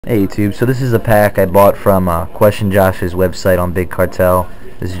Hey YouTube, so this is a pack I bought from Question Josh's website on Big Cartel.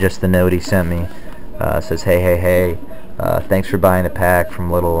 This is just the note he sent me. It says, hey, thanks for buying the pack from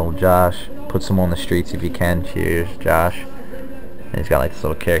little old Josh. Put some on the streets if you can. Cheers, Josh. And he's got like this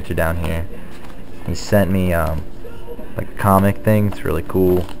little character down here. He sent me like a comic thing. It's really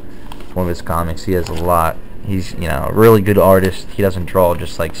cool. It's one of his comics. He has a lot. He's, you know, a really good artist. He doesn't draw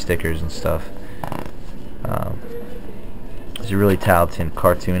just like stickers and stuff. He's a really talented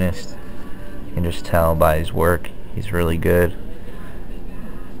cartoonist. You can just tell by his work. He's really good.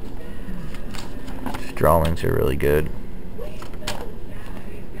 His drawings are really good.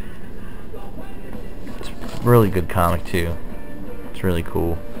 It's a really good comic too. It's really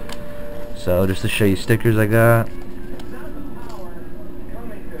cool. So just to show you stickers I got.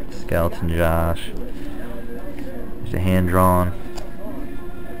 Skeleton Josh. There's a hand-drawn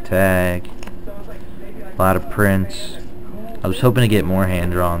tag. A lot of prints. I was hoping to get more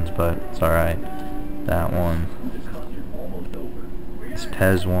hand-drawns, but it's alright. That one. This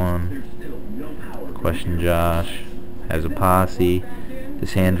Pez one. Question Josh. Has a posse.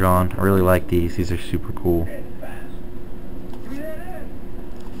 This hand-drawn. I really like these. These are super cool.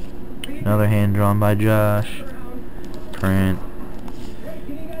 Another hand-drawn by Josh. Print.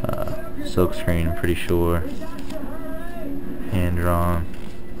 Silkscreen, I'm pretty sure. Hand-drawn.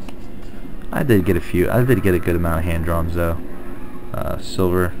 I did get a few. I did get a good amount of hand-drawns though.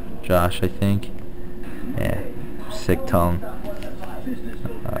 Silver Josh, I think. Yeah, sick tongue.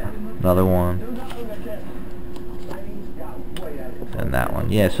 Another one. And that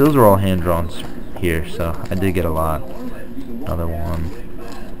one. Yeah, so those are all hand-drawns here, so I did get a lot. Another one.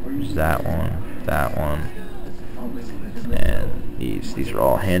 There's that one. That one. And these are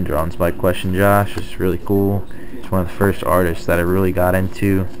all hand-drawns by Question Josh. It's really cool. It's one of the first artists that I really got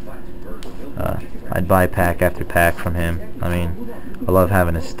into. I'd buy pack after pack from him. I mean, I love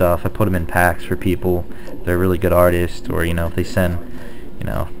having his stuff. I put him in packs for people. They're really good artists, or you know, if they send, you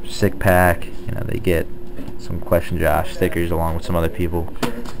know, sick pack, you know, they get some Question Josh stickers along with some other people.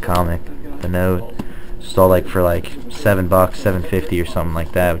 The comic, the note. It's all like for like $7, $7.50 or something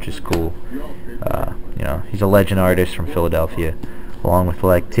like that, which is cool. You know, he's a legend artist from Philadelphia, along with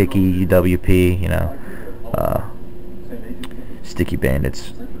like Tiki, UWP, you know, Sticky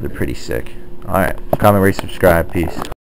Bandits. They're pretty sick. Alright, comment, rate, subscribe. Peace.